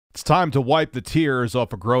time to wipe the tears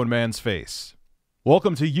off a grown man's face.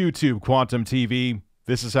 Welcome to YouTube, Quantum TV.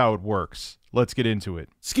 This is how it works. Let's get into it.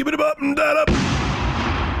 Skip it up and that up.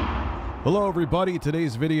 Hello everybody,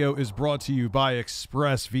 today's video is brought to you by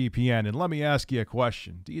ExpressVPN, and let me ask you a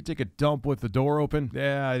question. Do you take a dump with the door open?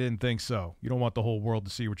 Yeah, I didn't think so. You don't want the whole world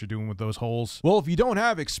to see what you're doing with those holes. Well, if you don't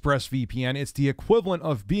have ExpressVPN, it's the equivalent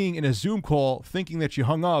of being in a Zoom call thinking that you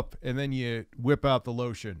hung up and then you whip out the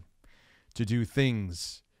lotion to do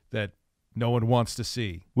things that no one wants to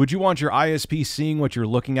see. Would you want your ISP seeing what you're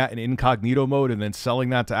looking at in incognito mode and then selling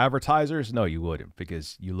that to advertisers? No, you wouldn't,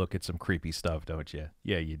 because you look at some creepy stuff, don't you?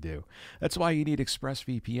 Yeah, you do. That's why you need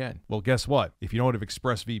ExpressVPN. Well, guess what? If you don't have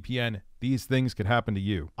ExpressVPN, these things could happen to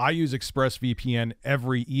you. I use ExpressVPN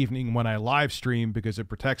every evening when I live stream because it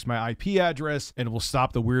protects my IP address and will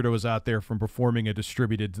stop the weirdos out there from performing a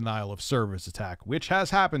distributed denial of service attack, which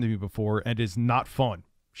has happened to me before and is not fun.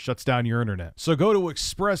 Shuts down your internet. So go to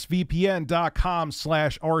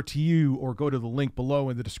expressvpn.com/RTU or go to the link below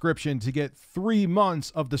in the description to get 3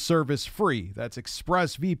 months of the service free. That's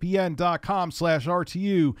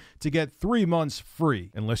expressvpn.com/RTU to get 3 months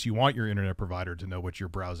free. Unless you want your internet provider to know what your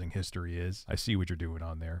browsing history is. I see what you're doing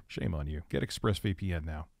on there. Shame on you. Get ExpressVPN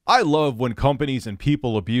now. I love when companies and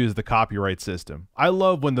people abuse the copyright system. I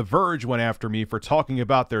love when The Verge went after me for talking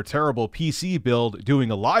about their terrible PC build, doing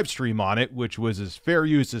a live stream on it, which was as fair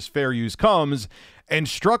use comes, and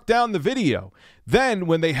struck down the video. Then,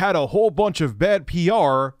 when they had a whole bunch of bad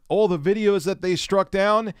PR, all the videos that they struck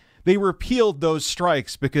down, they repealed those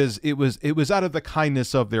strikes because it was out of the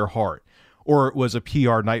kindness of their heart. Or it was a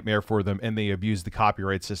PR nightmare for them, and they abused the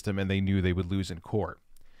copyright system, and they knew they would lose in court.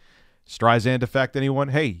 Streisand effect, anyone?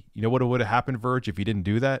 Hey, you know what would have happened, Verge, if you didn't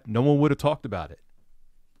do that? No one would have talked about it.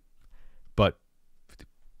 But,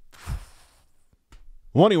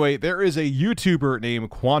 well, anyway, there is a YouTuber named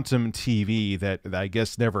Quantum TV that I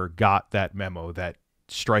guess never got that memo that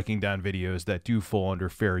striking down videos that do fall under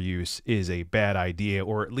fair use is a bad idea,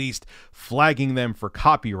 or at least flagging them for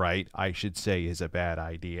copyright, I should say, is a bad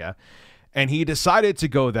idea. And he decided to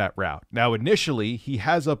go that route. Now, initially, he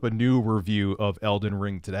has up a new review of Elden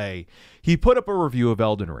Ring today. He put up a review of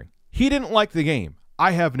Elden Ring. He didn't like the game.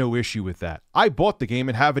 I have no issue with that. I bought the game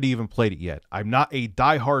and haven't even played it yet. I'm not a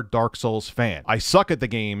diehard Dark Souls fan. I suck at the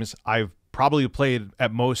games. I've probably played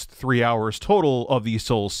at most 3 hours total of the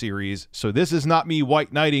Souls series. So this is not me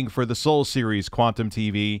white knighting for the Souls series, Quantum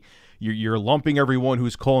TV. You're lumping everyone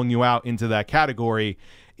who's calling you out into that category.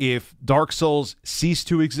 If Dark Souls ceased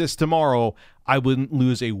to exist tomorrow, I wouldn't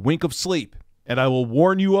lose a wink of sleep. And I will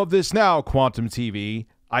warn you of this now, Quantum TV.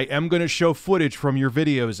 I am going to show footage from your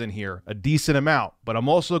videos in here, a decent amount, but I'm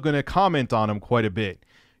also going to comment on them quite a bit.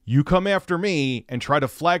 You come after me and try to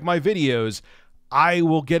flag my videos, I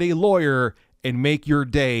will get a lawyer and make your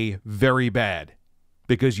day very bad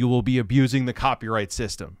because you will be abusing the copyright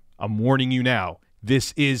system. I'm warning you now.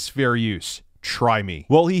 This is fair use. Try me.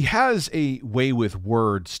 Well, he has a way with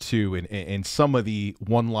words too, and some of the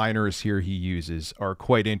one-liners here he uses are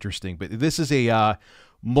quite interesting. But this is a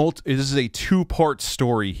two-part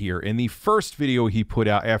story here. And the first video he put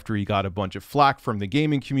out after he got a bunch of flack from the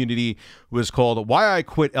gaming community was called "Why I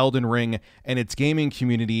Quit Elden Ring and Its Gaming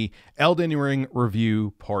Community: Elden Ring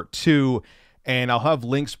Review Part 2." And I'll have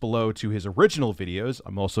links below to his original videos.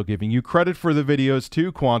 I'm also giving you credit for the videos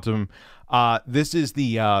too, Quantum. This is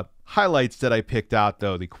the highlights that I picked out,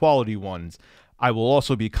 though, the quality ones. I will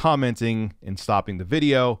also be commenting and stopping the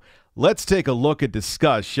video. Let's take a look and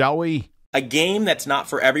discuss, shall we? A game that's not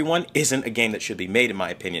for everyone isn't a game that should be made, in my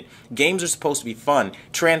opinion. Games are supposed to be fun,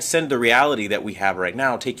 transcend the reality that we have right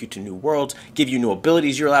now, take you to new worlds, give you new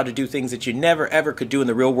abilities. You're allowed to do things that you never, ever could do in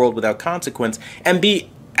the real world without consequence, and be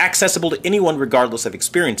accessible to anyone regardless of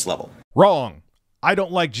experience level. Wrong. I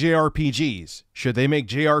don't like JRPGs. Should they make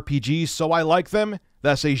JRPGs so I like them?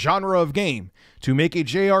 That's a genre of game. To make a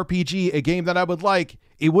JRPG a game that I would like,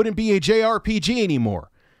 it wouldn't be a JRPG anymore.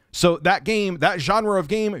 So that game, that genre of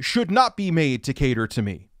game, should not be made to cater to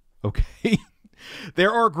me. Okay?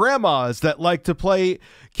 There are grandmas that like to play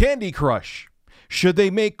Candy Crush. Should they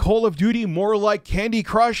make Call of Duty more like Candy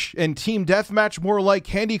Crush and Team Deathmatch more like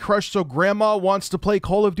Candy Crush so grandma wants to play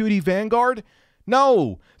Call of Duty Vanguard?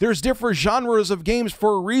 No, there's different genres of games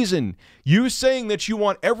for a reason. You saying that you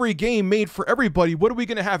want every game made for everybody, what are we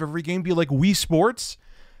going to have? Every game be like Wii Sports?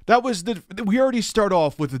 That was we already start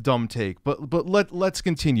off with a dumb take, but let's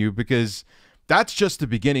continue because that's just the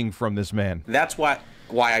beginning from this man. That's why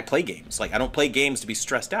I play games. Like, I don't play games to be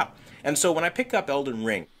stressed out. And so when I pick up Elden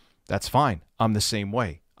Ring, that's fine. I'm the same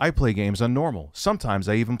way. I play games on normal. Sometimes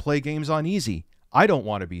I even play games on easy. I don't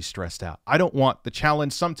want to be stressed out. I don't want the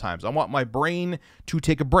challenge sometimes. I want my brain to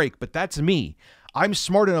take a break, but that's me. I'm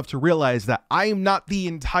smart enough to realize that I'm not the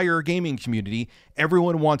entire gaming community.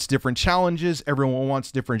 Everyone wants different challenges. Everyone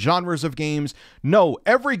wants different genres of games. No,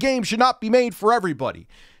 every game should not be made for everybody.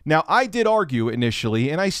 Now, I did argue initially,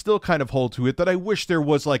 and I still kind of hold to it, that I wish there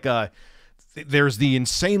was like there's the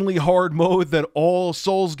insanely hard mode that all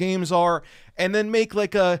Souls games are, and then make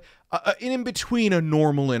like an in between a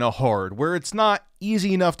normal and a hard, where it's not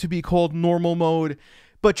easy enough to be called normal mode,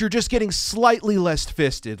 but you're just getting slightly less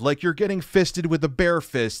fisted. Like you're getting fisted with a bare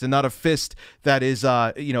fist and not a fist that is,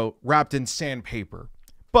 wrapped in sandpaper.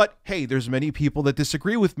 But hey, there's many people that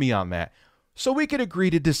disagree with me on that. So we could agree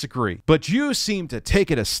to disagree. But you seem to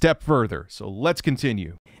take it a step further. So let's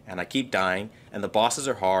continue. And I keep dying, and the bosses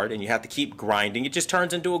are hard, and you have to keep grinding. It just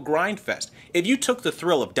turns into a grind fest. If you took the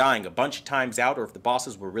thrill of dying a bunch of times out, or if the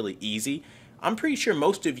bosses were really easy, I'm pretty sure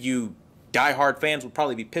most of you die-hard fans would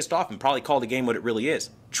probably be pissed off and probably call the game what it really is.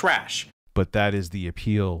 Trash. But that is the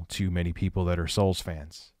appeal to many people that are Souls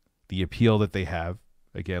fans. The appeal that they have.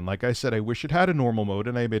 Again, like I said, I wish it had a normal mode,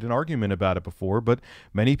 and I made an argument about it before, but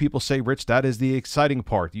many people say, Rich, that is the exciting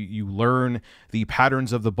part. You learn the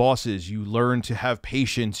patterns of the bosses. You learn to have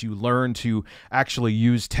patience. You learn to actually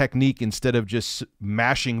use technique instead of just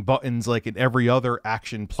mashing buttons like in every other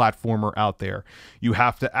action platformer out there. You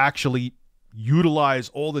have to actually utilize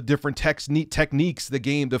all the different techniques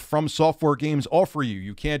the From Software games offer you.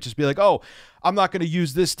 You can't just be like, oh, I'm not going to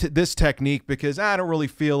use this technique because I don't really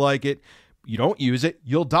feel like it. You don't use it,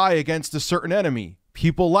 you'll die against a certain enemy.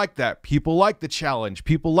 People like that. People like the challenge.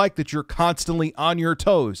 People like that you're constantly on your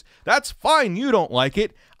toes. That's fine. You don't like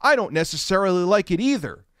it. I don't necessarily like it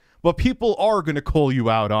either. But people are going to call you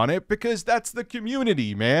out on it because that's the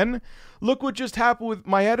community, man. Look what just happened with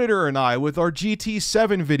my editor and I with our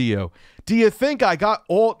GT7 video. Do you think I got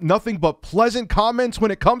nothing but pleasant comments when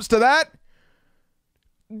it comes to that?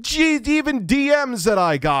 Gee, even DMs that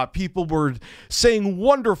I got, people were saying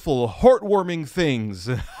wonderful, heartwarming things.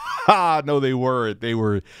 No, they weren't.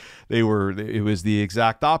 It was the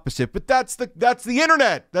exact opposite. But that's the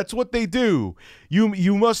internet. That's what they do.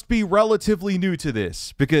 You must be relatively new to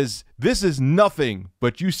this because this is nothing,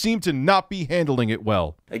 but you seem to not be handling it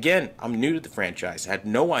well. Again, I'm new to the franchise. I had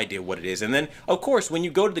no idea what it is. And then, of course, when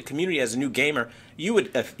you go to the community as a new gamer, you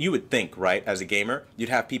would think, right, as a gamer, you'd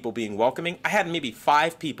have people being welcoming. I had maybe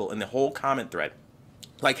 5 people in the whole comment thread.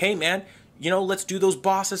 Like, hey, man, let's do those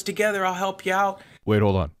bosses together. I'll help you out. Wait,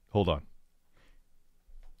 hold on.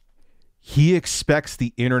 He expects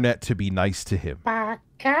the internet to be nice to him. What?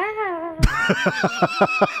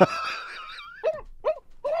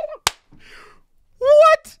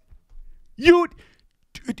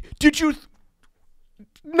 Did you?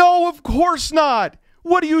 No, of course not.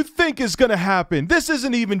 What do you think is going to happen? This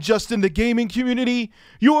isn't even just in the gaming community.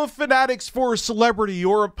 You have fanatics for a celebrity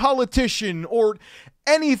or a politician or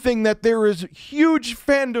anything that there is huge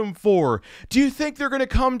fandom for. Do you think they're going to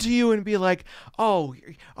come to you and be like, oh,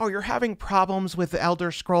 you're having problems with the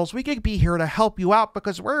Elder Scrolls. We could be here to help you out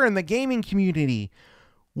because we're in the gaming community.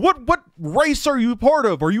 What race are you part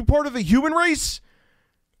of? Are you part of the human race?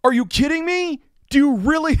 Are you kidding me? Do you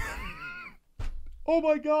really? Oh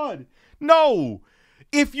my God. No.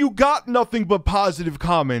 If you got nothing but positive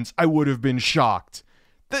comments, I would have been shocked.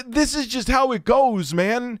 This is just how it goes,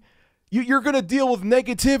 man. You're going to deal with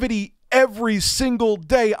negativity every single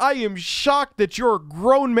day. I am shocked that you're a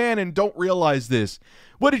grown man and don't realize this.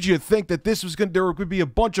 What did you think, that there would be a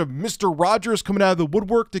bunch of Mr. Rogers coming out of the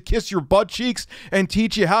woodwork to kiss your butt cheeks and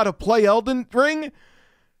teach you how to play Elden Ring?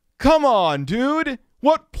 Come on, dude.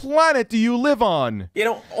 What planet do you live on?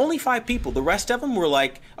 Only 5 people. The rest of them were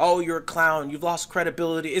like, oh, you're a clown. You've lost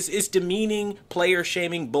credibility. It's demeaning, player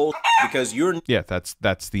shaming bull because you're... Yeah,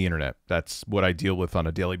 that's the internet. That's what I deal with on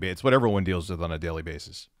a daily basis. It's what everyone deals with on a daily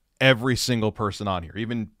basis. Every single person on here,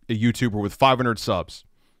 even a YouTuber with 500 subs.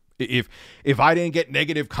 If I didn't get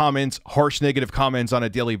negative comments, harsh negative comments on a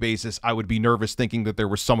daily basis, I would be nervous thinking that there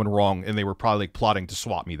was someone wrong and they were probably plotting to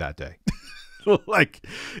swat me that day. Like,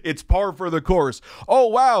 it's par for the course. Oh,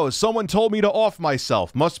 wow, someone told me to off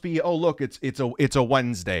myself. Must be, oh, look, it's a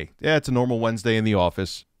Wednesday. Yeah, it's a normal Wednesday in the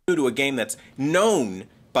office. To a game that's known,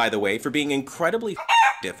 by the way, for being incredibly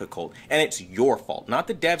difficult. And it's your fault, not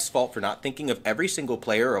the dev's fault for not thinking of every single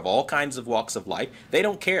player of all kinds of walks of life. They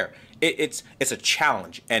don't care. It's a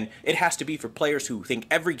challenge, and it has to be for players who think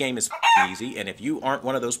every game is easy. And if you aren't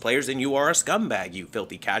one of those players, then you are a scumbag, you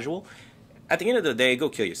filthy casual. At the end of the day, go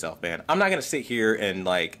kill yourself, man. I'm not going to sit here and,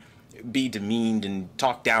 be demeaned and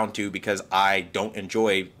talked down to because I don't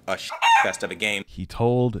enjoy a fest of a game. He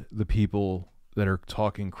told the people that are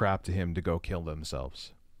talking crap to him to go kill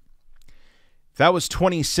themselves. If that was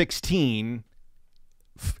 2016,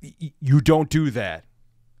 you don't do that.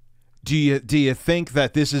 Do you think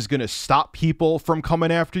that this is going to stop people from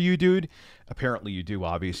coming after you, dude? Apparently you do,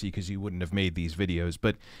 obviously, because you wouldn't have made these videos.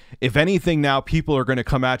 But if anything, now people are going to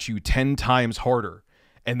come at you 10 times harder,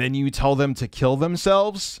 and then you tell them to kill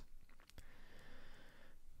themselves?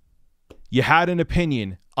 You had an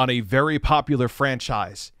opinion on a very popular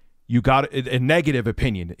franchise. You got a negative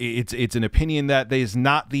opinion. It's an opinion that is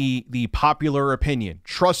not the popular opinion.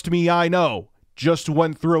 Trust me, I know. Just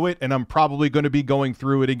went through it, and I'm probably going to be going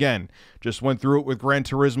through it again. Just went through it with Gran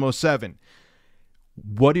Turismo 7.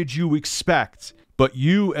 What did you expect? But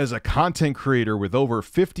you, as a content creator with over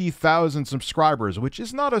 50,000 subscribers, which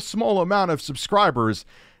is not a small amount of subscribers,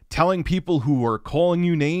 telling people who are calling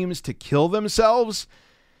you names to kill themselves,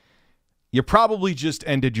 you probably just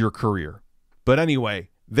ended your career. But anyway,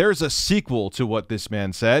 there's a sequel to what this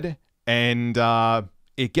man said, and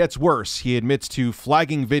it gets worse. He admits to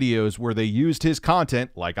flagging videos where they used his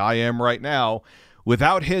content, like I am right now,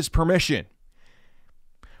 without his permission.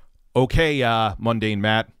 Okay, Mundane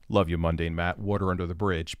Matt. Love you, Mundane Matt. Water under the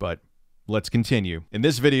bridge, but let's continue. And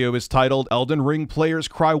this video is titled, Elden Ring Players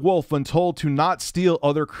Cry Wolf When Told to Not Steal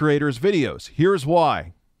Other Creators' Videos. Here's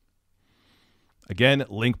why. Again,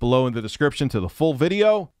 link below in the description to the full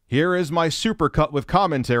video. Here is my supercut with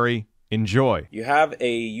commentary. Enjoy. You have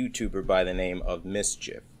a YouTuber by the name of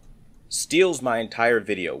Mischief. Steals my entire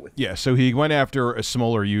video with. Yeah, so he went after a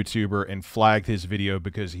smaller YouTuber and flagged his video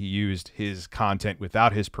because he used his content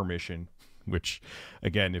without his permission, which,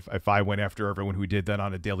 again, if I went after everyone who did that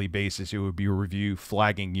on a daily basis, it would be a review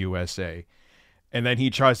flagging USA. And then he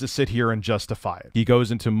tries to sit here and justify it. He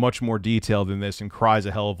goes into much more detail than this and cries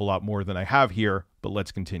a hell of a lot more than I have here, but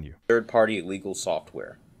let's continue. Third-party illegal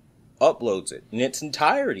software. Uploads it in its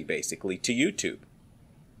entirety, basically, to YouTube.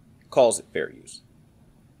 Calls it fair use.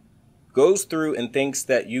 Goes through and thinks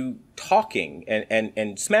that you talking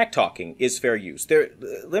and smack talking is fair use.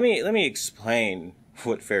 Let me explain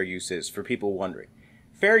what fair use is for people wondering.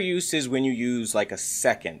 Fair use is when you use like a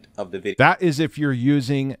second of the video. That is if you're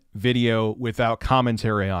using video without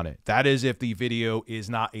commentary on it. That is if the video is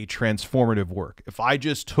not a transformative work. If I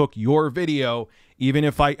just took your video, even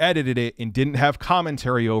if I edited it and didn't have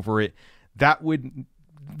commentary over it,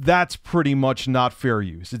 that's pretty much not fair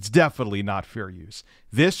use. It's definitely not fair use.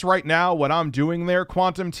 This right now, what I'm doing there,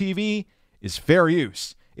 Quantum TV, is fair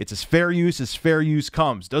use. It's as fair use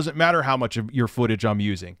comes. Doesn't matter how much of your footage I'm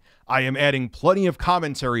using. I am adding plenty of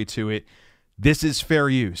commentary to it. This is fair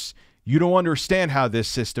use. You don't understand how this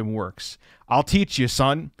system works. I'll teach you,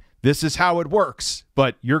 son. This is how it works.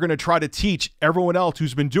 But you're going to try to teach everyone else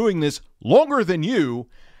who's been doing this longer than you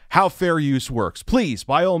how fair use works. Please,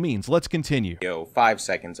 by all means, let's continue. 5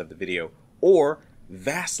 seconds of the video, or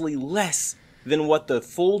vastly less than what the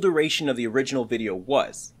full duration of the original video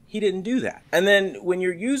was. He didn't do that. And then when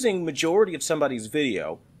you're using majority of somebody's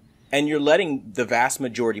video and you're letting the vast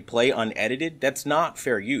majority play unedited, that's not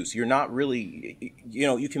fair use. You're not really,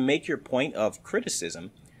 you can make your point of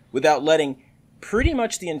criticism without letting pretty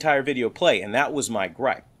much the entire video play, and that was my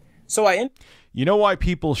gripe. So you know why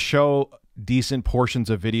people show decent portions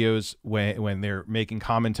of videos when they're making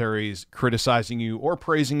commentaries criticizing you or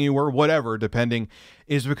praising you or whatever, depending,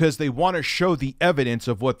 is because they want to show the evidence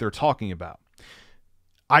of what they're talking about.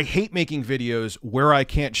 I hate making videos where I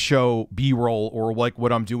can't show B-roll or like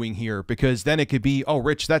what I'm doing here, because then it could be, oh,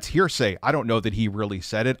 Rich, that's hearsay. I don't know that he really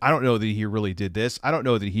said it. I don't know that he really did this. I don't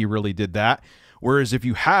know that he really did that. Whereas if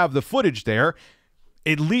you have the footage there,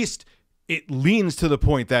 at least it leans to the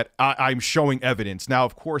point that I'm showing evidence. Now,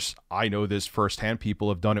 of course, I know this firsthand. People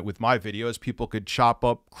have done it with my videos. People could chop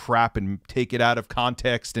up crap and take it out of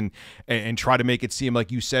context and try to make it seem like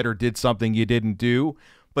you said or did something you didn't do.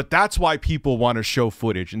 But that's why people want to show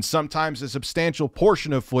footage, and sometimes a substantial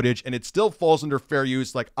portion of footage, and it still falls under fair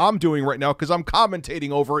use like I'm doing right now because I'm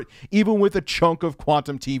commentating over it, even with a chunk of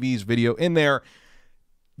Quantum TV's video in there.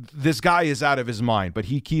 This guy is out of his mind, but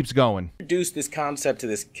he keeps going. Introduce this concept to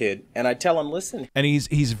this kid, and I tell him, listen. And he's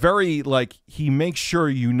very, like, he makes sure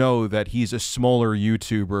you know that he's a smaller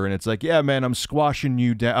YouTuber, and it's like, yeah, man, I'm squashing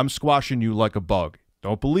you down. I'm squashing you like a bug.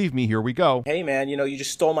 Don't believe me, here we go. Hey, man, you just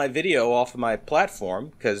stole my video off of my platform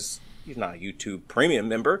because he's not a YouTube premium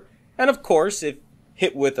member. And, of course, if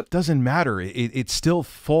hit with a... Doesn't matter. It still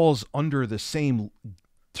falls under the same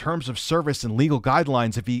terms of service and legal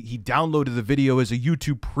guidelines if he downloaded the video as a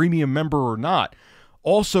YouTube premium member or not.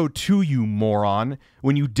 Also, too, you moron,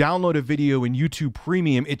 when you download a video in YouTube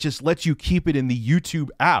Premium, it just lets you keep it in the YouTube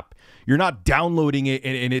app. You're not downloading it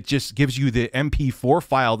and it just gives you the MP4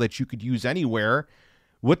 file that you could use anywhere.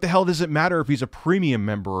 What the hell does it matter if he's a premium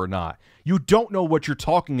member or not? You don't know what you're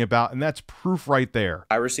talking about, and that's proof right there.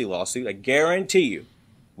 Piracy lawsuit, I guarantee you,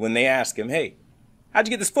 when they ask him, hey, How'd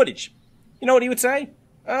you get this footage? You know what he would say?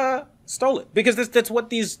 Stole it. Because that's what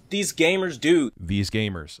these gamers do. These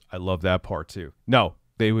gamers. I love that part too. No,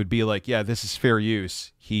 they would be like, yeah, this is fair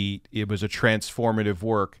use. It was a transformative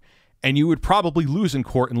work. And you would probably lose in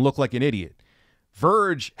court and look like an idiot.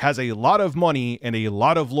 Verge has a lot of money and a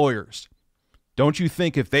lot of lawyers. Don't you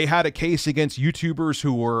think if they had a case against YouTubers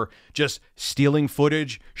who were just stealing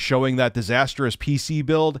footage, showing that disastrous PC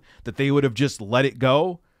build, that they would have just let it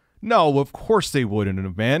go? No, of course they wouldn't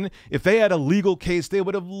have, man. If they had a legal case, they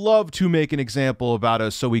would have loved to make an example about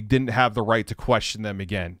us so we didn't have the right to question them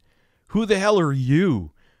again. Who the hell are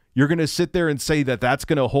you? You're going to sit there and say that that's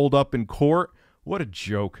going to hold up in court? What a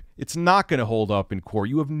joke. It's not going to hold up in court.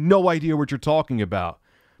 You have no idea what you're talking about.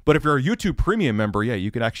 But if you're a YouTube Premium member, yeah, you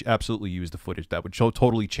could actually absolutely use the footage. That would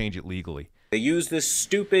totally change it legally. They use this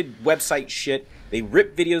stupid website shit. They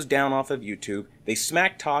rip videos down off of YouTube. They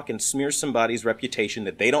smack talk and smear somebody's reputation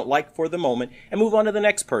that they don't like for the moment and move on to the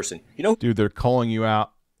next person. You know, dude, they're calling you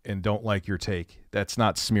out and don't like your take. That's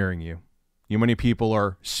not smearing you. You know how many people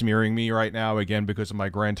are smearing me right now again because of my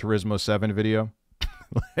Gran Turismo 7 video?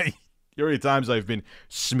 Like, you know how many times I've been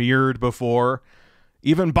smeared before?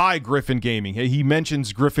 Even by Griffin Gaming. He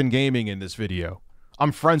mentions Griffin Gaming in this video.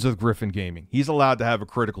 I'm friends with Griffin Gaming. He's allowed to have a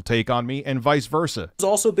critical take on me and vice versa. Who's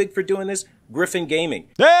also big for doing this? Griffin Gaming.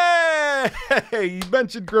 Hey! You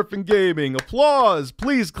mentioned Griffin Gaming. Applause.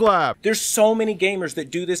 Please clap. There's so many gamers that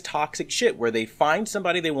do this toxic shit where they find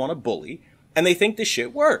somebody they want to bully and they think the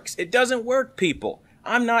shit works. It doesn't work, people.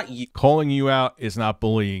 I'm not... Calling you out is not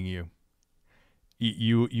bullying you.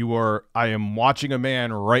 You are... I am watching a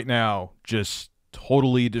man right now just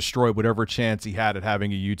totally destroy whatever chance he had at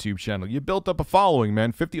having a YouTube channel. You built up a following,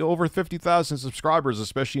 man. Over 50,000 subscribers,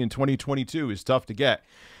 especially in 2022, is tough to get.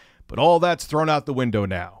 But all that's thrown out the window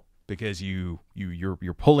now because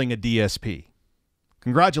you're pulling a DSP.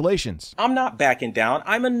 Congratulations. I'm not backing down.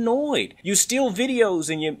 I'm annoyed. You steal videos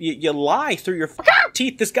and you lie through your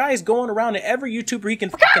teeth. This guy is going around to every YouTuber he can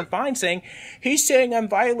find saying, he's saying I'm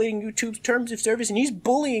violating YouTube's terms of service and he's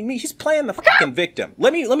bullying me. He's playing the victim.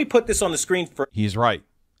 Let me put this on the screen for... He's right.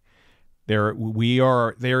 There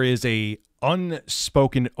is a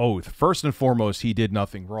unspoken oath. First and foremost, he did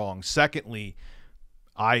nothing wrong. Secondly,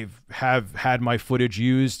 I have had my footage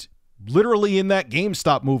used literally in that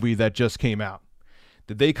GameStop movie that just came out.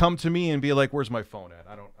 Did they come to me and be like, where's my phone at?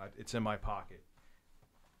 It's in my pocket.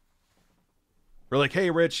 We're like, hey,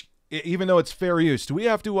 Rich, even though it's fair use, do we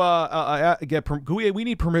have to we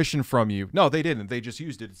need permission from you? No, they didn't. They just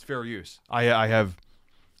used it. It's fair use. I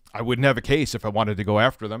wouldn't have a case if I wanted to go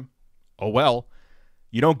after them. Oh, well,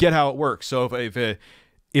 you don't get how it works. So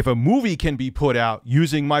if a movie can be put out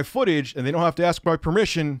using my footage and they don't have to ask my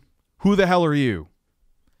permission, who the hell are you?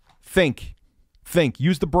 Think,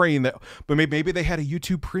 use the brain. But maybe they had a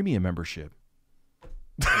YouTube Premium membership.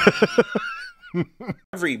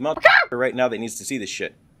 Every motherfucker right now that needs to see this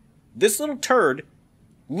shit. This little turd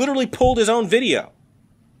literally pulled his own video.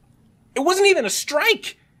 It wasn't even a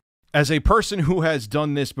strike. As a person who has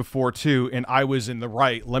done this before too, and I was in the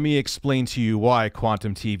right, let me explain to you why,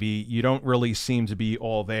 Quantum TV, you don't really seem to be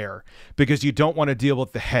all there. Because you don't want to deal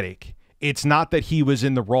with the headache. It's not that he was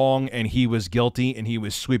in the wrong and he was guilty and he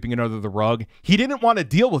was sweeping it under the rug. He didn't want to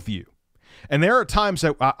deal with you. And there are times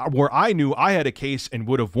that where I knew I had a case and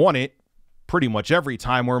would have won it pretty much every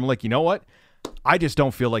time, where I'm like, you know what? I just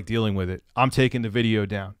don't feel like dealing with it. I'm taking the video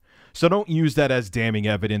down. So don't use that as damning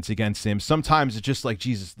evidence against him. Sometimes it's just like,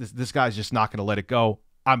 Jesus, this guy's just not going to let it go.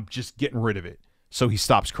 I'm just getting rid of it. So he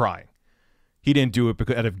stops crying. He didn't do it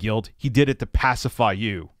because out of guilt. He did it to pacify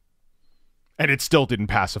you. And it still didn't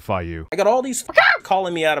pacify you. I got all these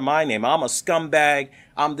calling me out of my name. I'm a scumbag.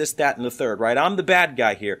 I'm this, that, and the third, right? I'm the bad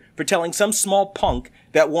guy here for telling some small punk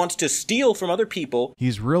that wants to steal from other people.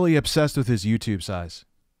 He's really obsessed with his YouTube size.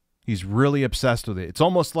 He's really obsessed with it. It's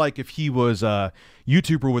almost like if he was a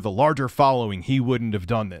YouTuber with a larger following, he wouldn't have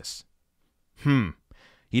done this.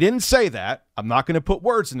 He didn't say that. I'm not going to put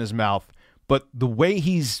words in his mouth. But the way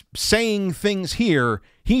he's saying things here,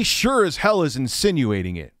 he sure as hell is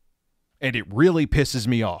insinuating it. And it really pisses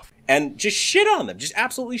me off. And just shit on them. Just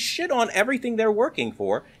absolutely shit on everything they're working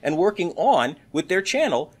for and working on with their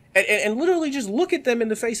channel. And literally just look at them in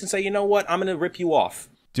the face and say, you know what? I'm going to rip you off.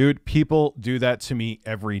 Dude, people do that to me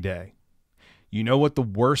every day. You know what the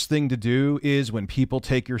worst thing to do is when people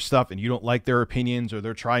take your stuff and you don't like their opinions or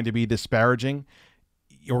they're trying to be disparaging,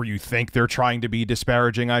 or you think they're trying to be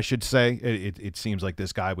disparaging, I should say. It seems like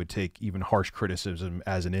this guy would take even harsh criticism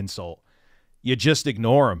as an insult. You just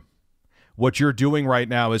ignore him. What you're doing right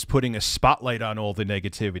now is putting a spotlight on all the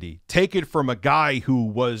negativity. Take it from a guy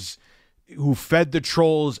who fed the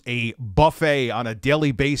trolls a buffet on a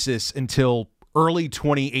daily basis until early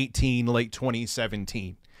 2018, late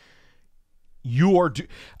 2017.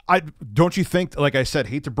 Don't you think, like I said,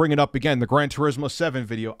 hate to bring it up again, the Gran Turismo 7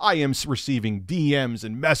 video, I am receiving DMs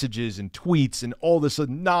and messages and tweets and all this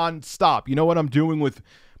non-stop. You know what I'm doing with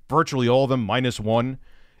virtually all of them minus one?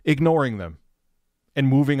 Ignoring them and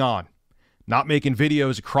moving on. Not making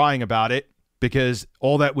videos crying about it, because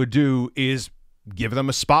all that would do is give them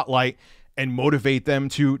a spotlight and motivate them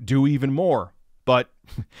to do even more. But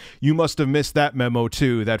you must have missed that memo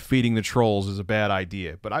too, that feeding the trolls is a bad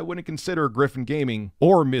idea. But I wouldn't consider Griffin Gaming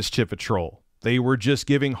or Mischief a troll. They were just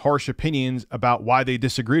giving harsh opinions about why they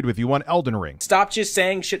disagreed with you on Elden Ring. Stop just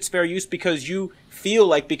saying shit's fair use because you feel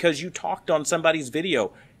like because you talked on somebody's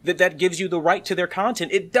video that gives you the right to their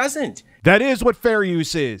content. It doesn't. That is what fair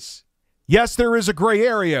use is. Yes, there is a gray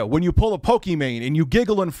area when you pull a Pokemon and you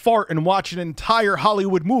giggle and fart and watch an entire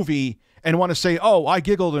Hollywood movie and want to say, oh, I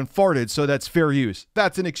giggled and farted, so that's fair use.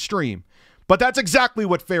 That's an extreme. But that's exactly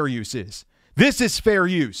what fair use is. This is fair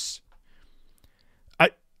use.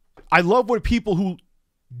 I love when people who,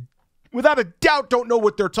 without a doubt, don't know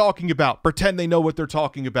what they're talking about, pretend they know what they're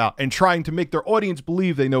talking about, and trying to make their audience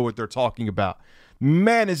believe they know what they're talking about.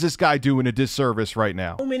 Man, is this guy doing a disservice right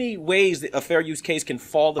now. So many ways that a fair use case can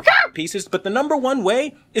fall to pieces, but the number one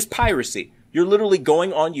way is piracy. You're literally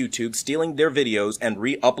going on YouTube, stealing their videos, and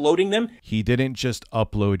re-uploading them. He didn't just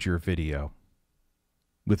upload your video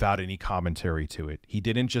without any commentary to it. He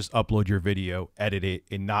didn't just upload your video, edit it,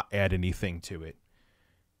 and not add anything to it.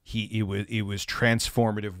 It was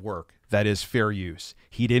transformative work. That is fair use.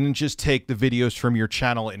 He didn't just take the videos from your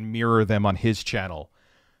channel and mirror them on his channel.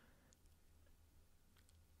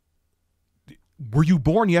 Were you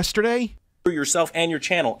born yesterday? For yourself and your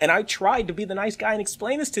channel. And I tried to be the nice guy and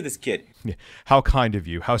explain this to this kid. How kind of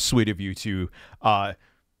you. How sweet of you to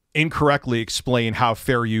incorrectly explain how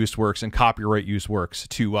fair use works and copyright use works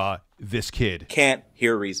to this kid. Can't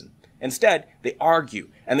hear reason. Instead, they argue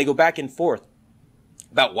and they go back and forth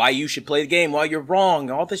about why you should play the game, why you're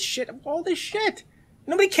wrong, all this shit.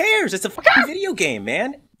 Nobody cares. It's a fucking video game,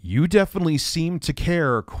 man. You definitely seem to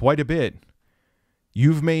care quite a bit.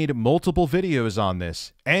 You've made multiple videos on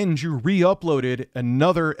this, and you re-uploaded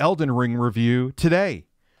another Elden Ring review today.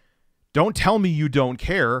 Don't tell me you don't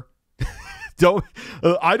care.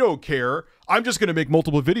 I don't care. I'm just going to make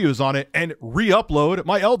multiple videos on it and re-upload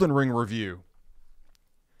my Elden Ring review.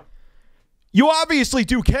 You obviously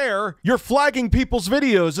do care. You're flagging people's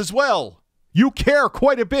videos as well. You care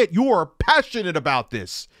quite a bit. You are passionate about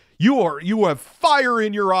this. You have fire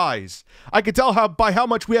in your eyes. I could tell by how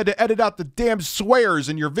much we had to edit out the damn swears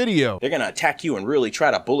in your video. They're going to attack you and really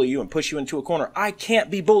try to bully you and push you into a corner. I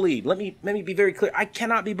can't be bullied. Let me be very clear. I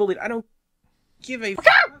cannot be bullied. I don't give a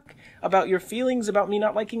fuck about your feelings about me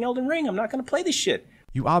not liking Elden Ring. I'm not going to play this shit.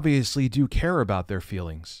 You obviously do care about their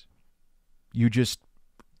feelings.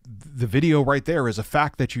 The video right there is a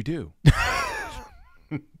fact that you do.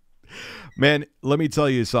 Man, let me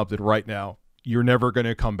tell you something right now. You're never going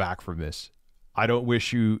to come back from this. I don't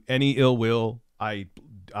wish you any ill will. I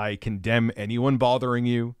condemn anyone bothering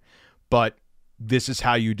you, but this is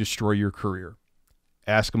how you destroy your career.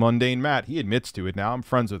 Ask Mundane Matt. He admits to it now. I'm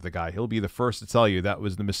friends with the guy. He'll be the first to tell you that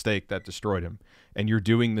was the mistake that destroyed him. And you're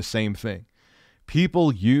doing the same thing.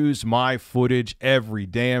 People use my footage every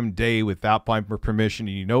damn day without my permission.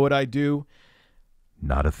 And you know what I do?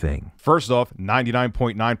 Not a thing. First off,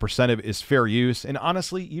 99.9% of it is fair use. And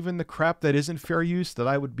honestly, even the crap that isn't fair use, that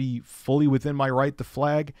I would be fully within my right to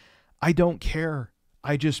flag, I don't care.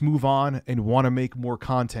 I just move on and want to make more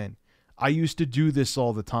content. I used to do this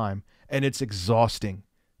all the time, and it's exhausting.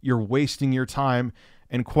 You're wasting your time,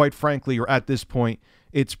 and quite frankly, or at this point,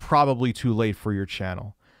 it's probably too late for your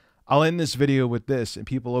channel. I'll end this video with this, and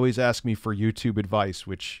people always ask me for YouTube advice,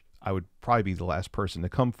 which I would probably be the last person to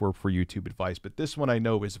come for YouTube advice, but this one I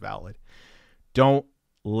know is valid. Don't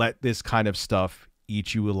let this kind of stuff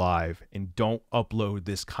eat you alive, and don't upload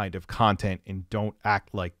this kind of content, and don't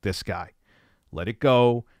act like this guy. Let it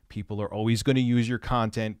go. People are always going to use your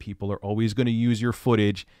content. People are always going to use your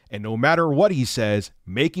footage, and no matter what he says,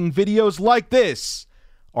 making videos like this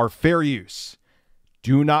are fair use.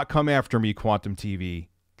 Do not come after me, Quantum TV,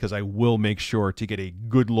 because I will make sure to get a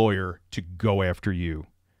good lawyer to go after you.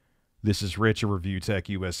 This is Rich of Review Tech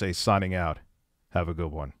USA signing out. Have a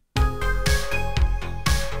good one.